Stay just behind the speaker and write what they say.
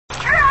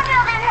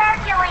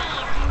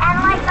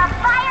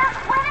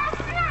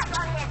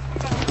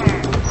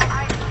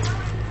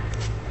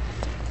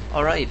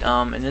Alright,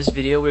 in this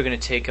video we're going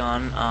to take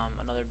on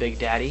another Big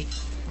Daddy.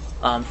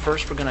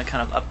 First we're going to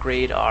kind of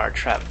upgrade our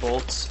trap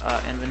bolts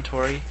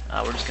inventory.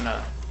 We're just going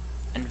to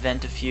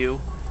invent a few.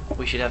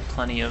 We should have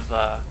plenty of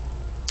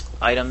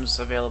items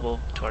available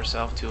to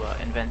ourselves to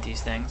invent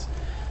these things.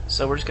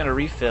 So we're just going to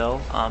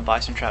refill, buy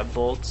some trap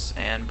bolts,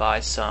 and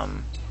buy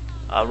some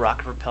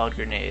rocket-propelled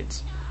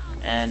grenades.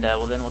 And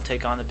then we'll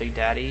take on the Big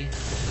Daddy,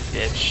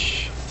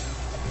 which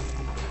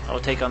we'll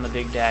take on the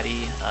Big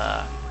Daddy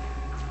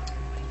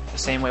the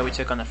same way we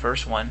took on the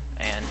first one,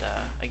 and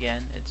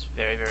again, it's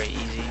very, very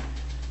easy.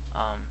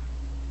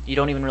 You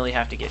don't even really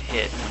have to get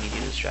hit when you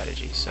do this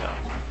strategy, so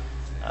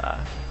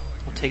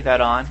we'll take that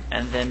on,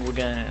 and then we're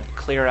going to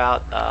clear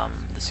out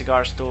the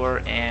cigar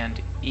store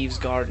and Eve's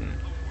garden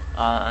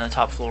on the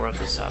top floor of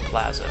this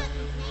plaza.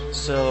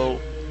 So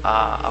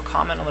I'll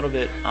comment a little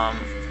bit on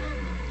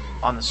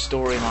the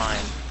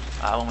storyline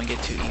when we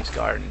get to Eve's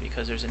garden,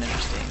 because there's an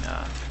interesting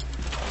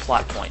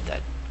plot point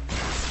that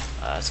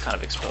it's kind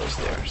of exposed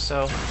there.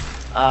 So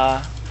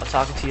I'll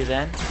talk to you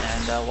then,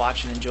 and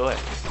watch and enjoy.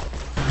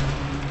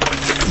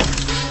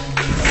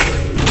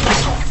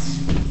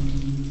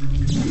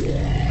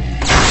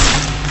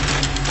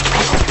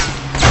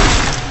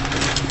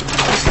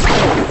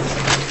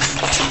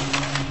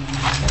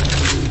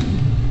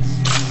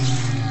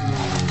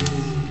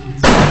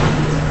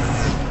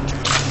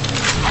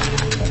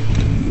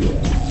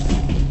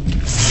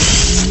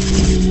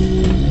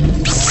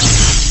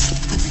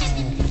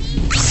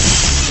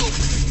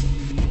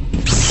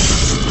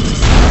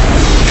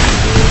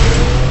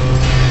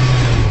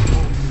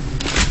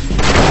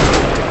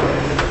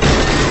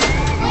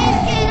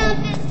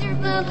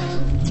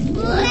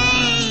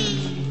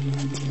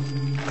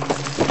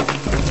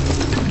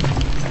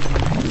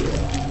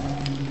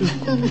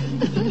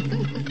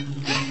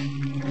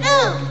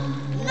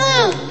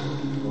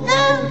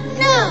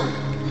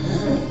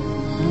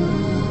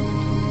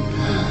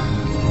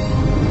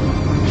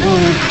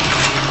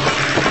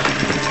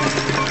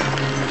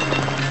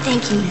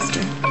 Thank you,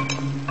 mister.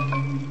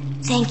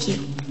 Thank you.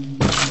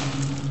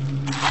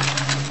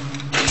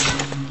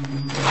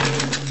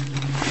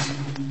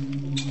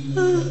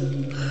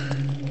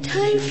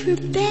 Time for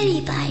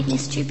Betty Bye,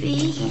 Mr.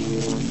 B.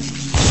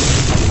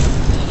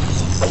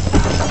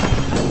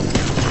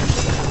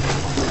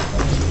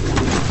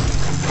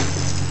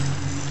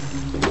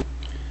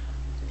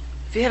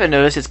 If you haven't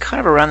noticed, it's kind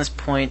of around this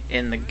point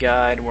in the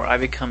guide where I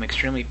become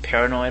extremely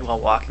paranoid while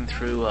walking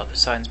through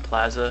Poseidon's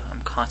Plaza.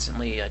 I'm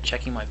constantly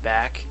checking my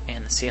back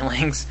and the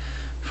ceilings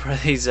for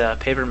these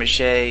paper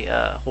mache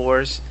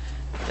whores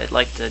that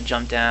like to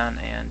jump down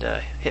and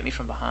hit me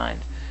from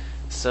behind.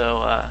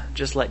 So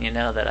just letting you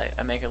know that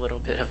I make a little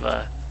bit of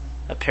a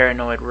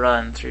paranoid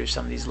run through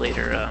some of these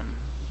later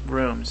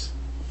rooms,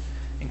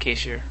 in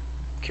case you're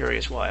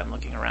curious why I'm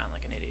looking around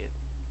like an idiot.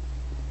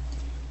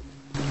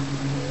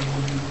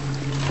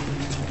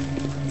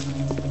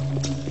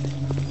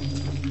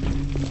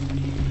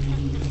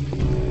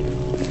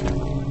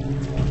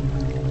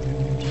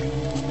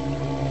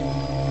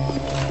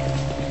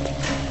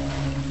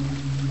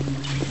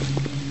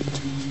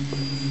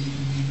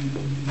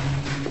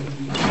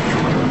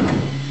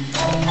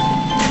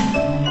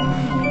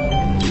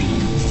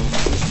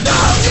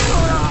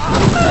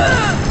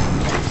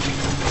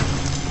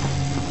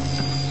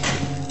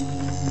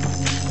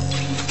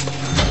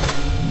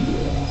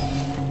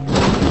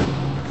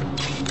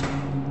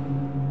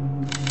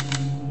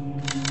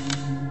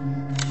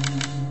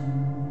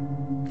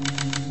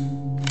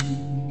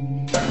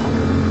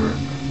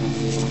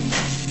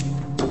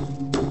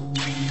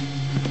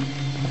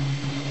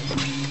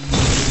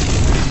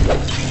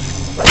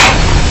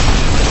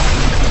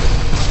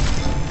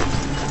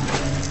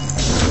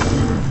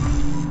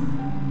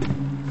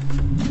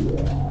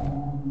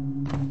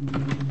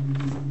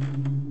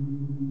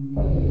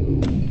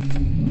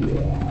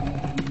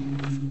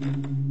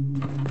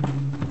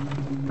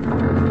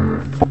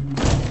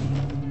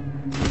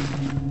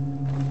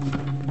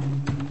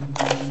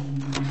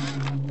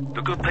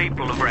 The good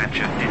people of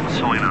Rapture didn't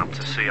sign up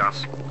to see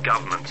us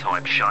government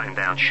types shutting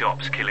down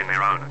shops, killing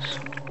their owners,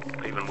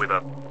 even with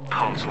a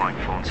ponce like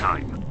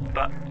Fontaine.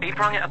 But he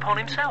brung it upon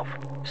himself.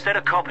 Instead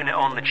of copping it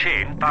on the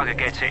chin, bugger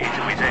gets it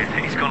into his head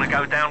that he's gonna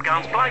go down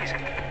guns blazing.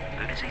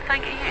 Who does he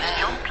think he is?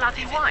 John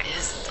bloody Wayne?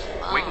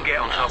 We can get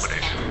on top of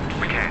this.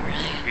 We can.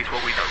 Here's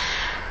what we do.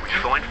 We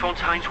find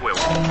Fontaine's will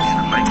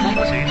and make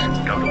what was his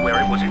go to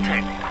where it was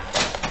intended,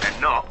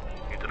 and not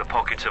into the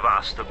pockets of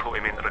us that put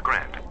him into the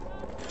ground.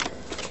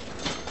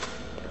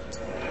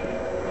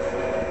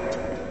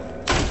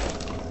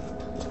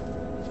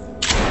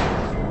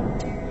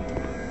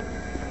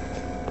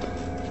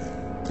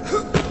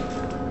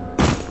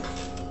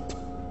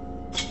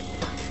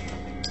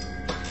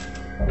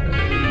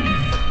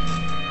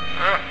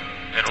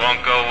 It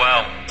won't go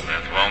well.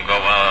 It won't go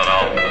well at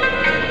all.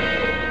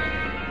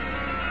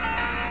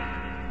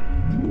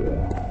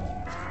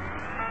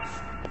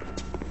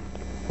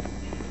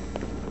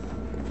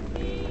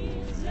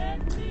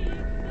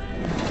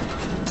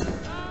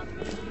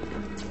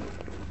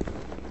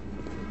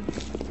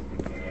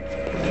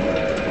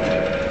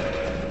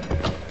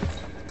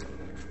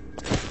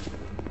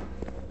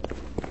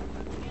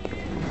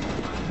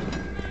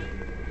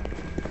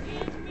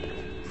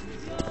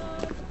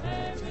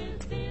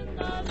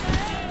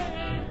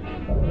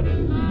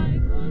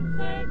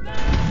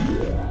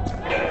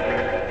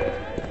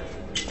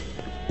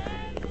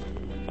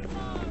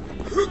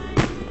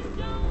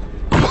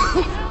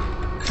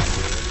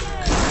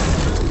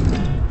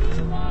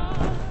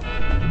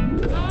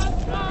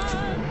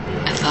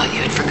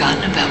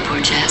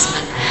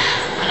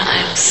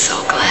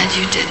 glad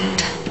you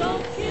didn't.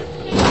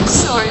 I'm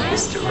sorry,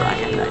 Mr.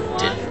 Ryan. I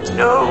didn't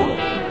know.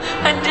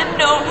 I didn't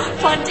know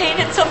Fontaine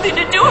had something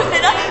to do with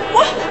it.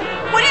 What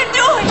are you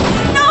doing?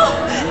 No,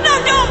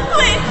 don't,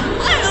 please.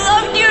 I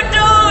loved you.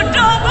 Don't,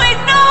 please.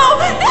 No.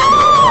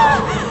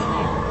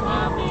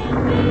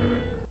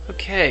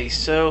 Okay,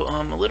 so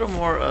a little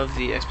more of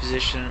the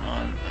exposition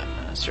on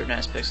certain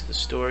aspects of the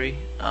story.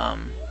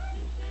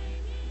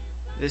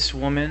 This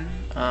woman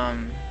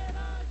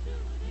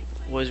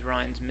was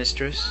Ryan's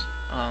mistress,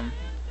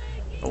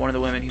 or one of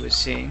the women he was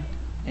seeing,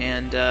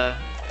 and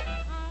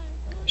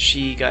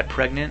she got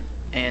pregnant,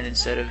 and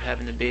instead of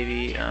having the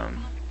baby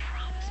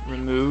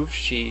removed,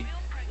 she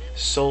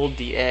sold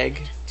the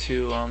egg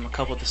to a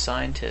couple of the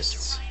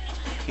scientists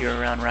here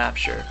around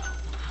Rapture,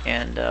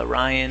 and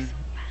Ryan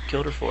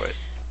killed her for it.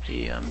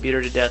 He beat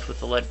her to death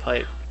with a lead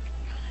pipe.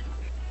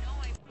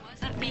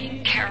 Wasn't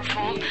being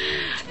careful.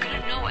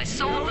 Gonna know I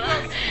sold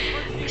her.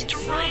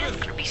 Mr. Ryan's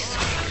gonna be so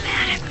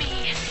mad at me.